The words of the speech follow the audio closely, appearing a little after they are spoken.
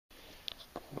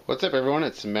What's up, everyone?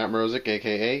 It's Matt Mrozik,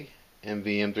 aka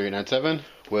MVM3897,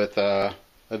 with a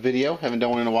video. Haven't done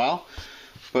one in a while,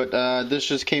 but this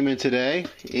just came in today,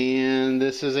 and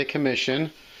this is a commission.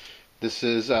 This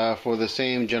is for the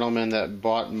same gentleman that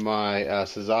bought my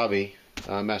Sazabi,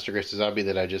 Master Grade Sazabi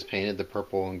that I just painted, the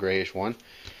purple and grayish one,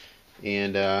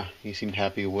 and he seemed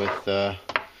happy with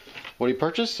what he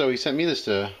purchased, so he sent me this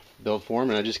to build for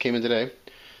him, and I just came in today.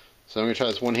 So I'm going to try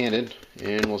this one-handed,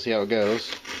 and we'll see how it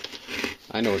goes.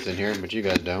 I know what's in here, but you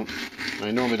guys don't.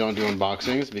 I normally don't do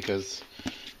unboxings because,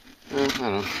 I don't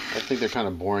know, I think they're kind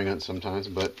of boring sometimes,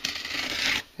 but,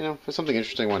 you know, for something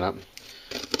interesting, why not?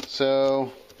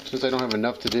 So, since I don't have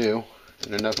enough to do,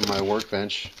 and enough of my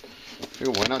workbench, I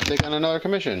figure why not take on another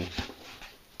commission?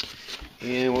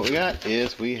 And what we got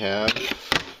is we have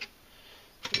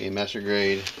a Master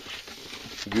Grade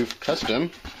Gouf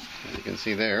Custom, as you can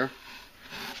see there.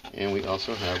 And we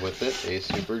also have with it a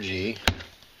Super G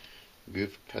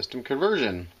Gouf Custom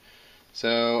Conversion.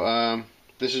 So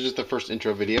this is just the first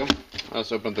intro video. I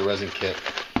also opened up the resin kit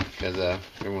because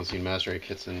everyone's seen Master Grade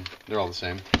kits and they're all the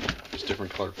same, just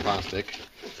different colored plastic.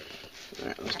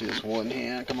 Alright, let's do this one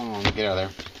hand. Come on, get out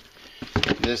of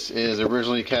there. This is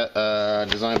originally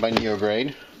designed by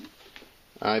NeoGrade.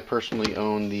 I personally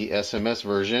own the SMS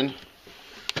version,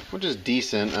 which is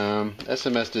decent.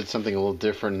 SMS did something a little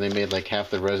different, and they made like half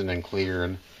the resin and clear,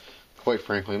 and quite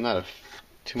frankly, I'm not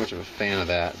too much of a fan of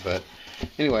that. But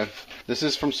anyway, this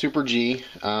is from Super G.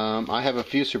 I have a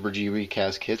few Super G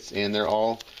recast kits, and they're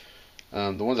all,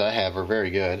 the ones I have are very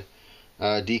good.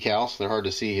 Decals, they're hard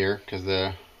to see here because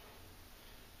the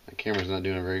camera's not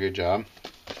doing a very good job.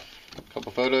 A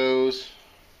couple photos.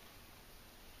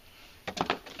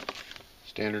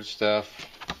 Standard stuff.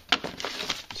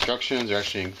 Instructions are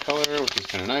actually in color, which is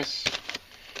kind of nice.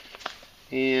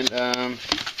 And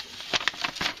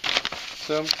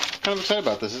so I'm kind of excited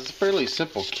about this. It's a fairly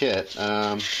simple kit.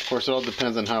 Of course, it all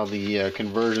depends on how the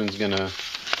conversion is going to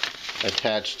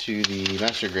attach to the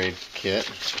Master Grade kit.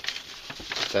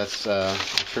 That's the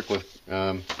trick with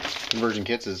conversion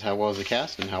kits, is how well is the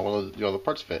cast and how well do all the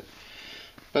parts fit.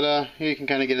 But here you can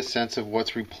kind of get a sense of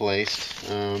what's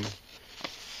replaced on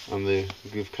the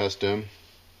Gouf Custom.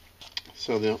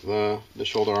 So the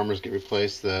shoulder armors get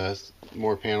replaced, the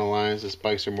more panel lines, the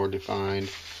spikes are more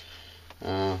defined.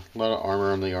 A lot of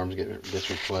armor on the arms gets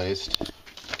replaced.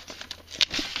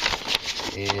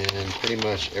 And pretty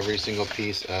much every single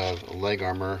piece of leg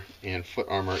armor and foot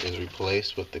armor is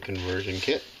replaced with the conversion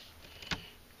kit,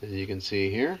 as you can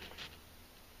see here.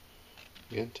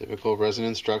 Again, typical resin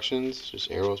instructions,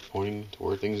 just arrows pointing to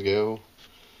where things go.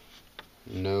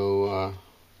 No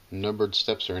numbered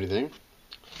steps or anything.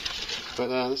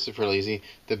 But this is fairly easy.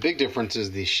 The big difference is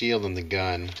the shield and the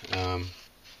gun.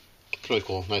 It's really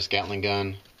cool. Nice Gatling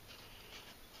gun.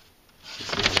 Let's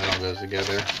see how that all goes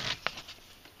together.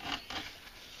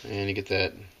 And you get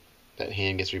that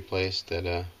hand gets replaced.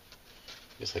 That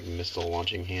it's like a missile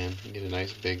launching hand. You get a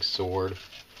nice big sword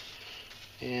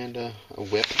and a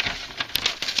whip.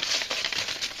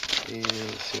 And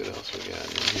let's see what else we got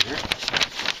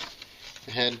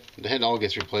in here. The head all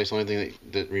gets replaced. The only thing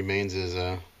that remains is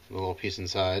the little piece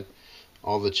inside.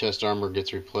 All the chest armor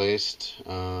gets replaced.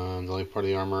 The only part of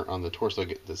the armor on the torso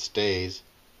that stays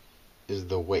is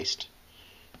the waist.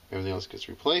 Everything else gets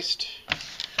replaced.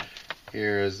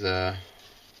 Here is the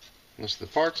list of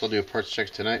the parts. I'll do a parts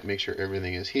check tonight, make sure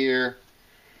everything is here.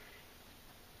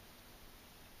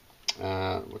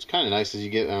 What's kind of nice is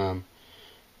you get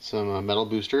some metal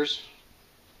boosters.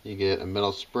 You get a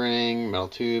metal spring, metal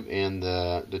tube, and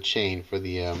the chain for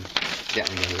the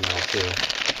Gatling gun is metal too.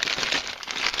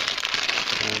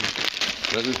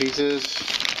 Resin pieces.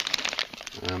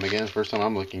 Again, first time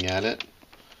I'm looking at it,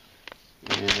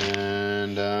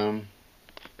 and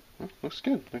looks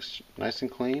good. Looks nice and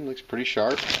clean. Looks pretty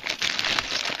sharp.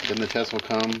 Then the test will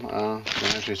come when I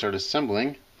actually start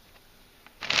assembling.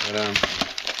 But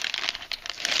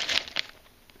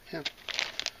yeah,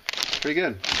 pretty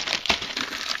good.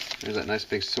 There's that nice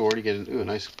big sword. You get a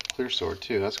nice clear sword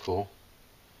too. That's cool.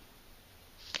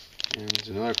 And there's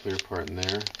another clear part in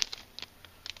there.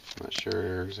 I'm not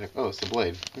sure exactly. Oh, it's the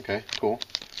blade. Okay, cool.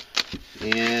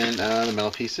 And the metal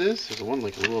pieces. There's one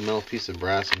like a little metal piece of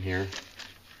brass in here.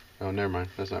 Oh, never mind.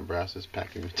 That's not brass. It's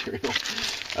packing material.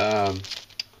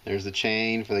 There's the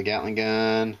chain for the Gatling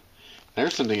gun.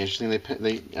 There's something interesting.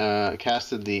 They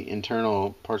casted the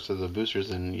internal parts of the boosters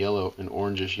in yellow, in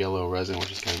orangish yellow resin,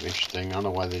 which is kind of interesting. I don't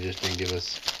know why they just didn't give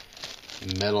us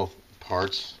metal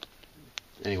parts.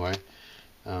 Anyway,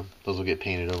 those will get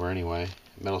painted over anyway.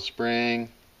 Metal spring.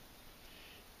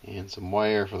 And some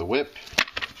wire for the whip,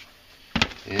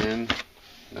 and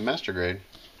the Master Grade.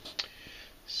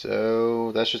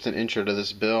 So that's just an intro to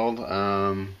this build.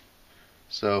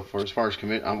 So for as far as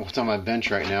what's on my bench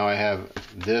right now, I have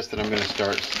this that I'm going to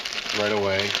start right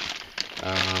away.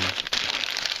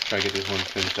 Try to get this one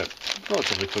finished up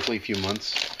relatively quickly, a few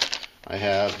months. I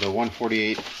have the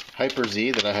 148 Hyper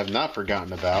Z that I have not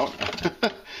forgotten about.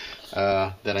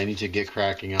 That I need to get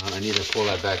cracking on. I need to pull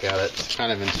that back out. It's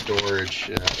kind of in storage.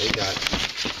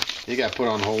 It got put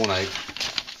on hold when I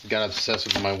got obsessed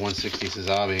with my 160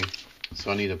 Sazabi. So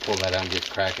I need to pull that out and get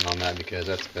cracking on that, because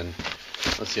that's been,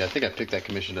 let's see, I think I picked that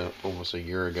commission up almost a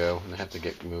year ago, and I have to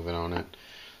get moving on it.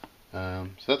 So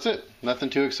that's it. Nothing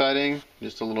too exciting.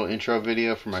 Just a little intro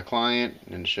video for my client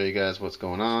and to show you guys what's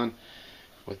going on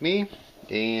with me.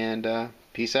 And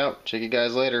peace out. Check you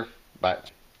guys later. Bye.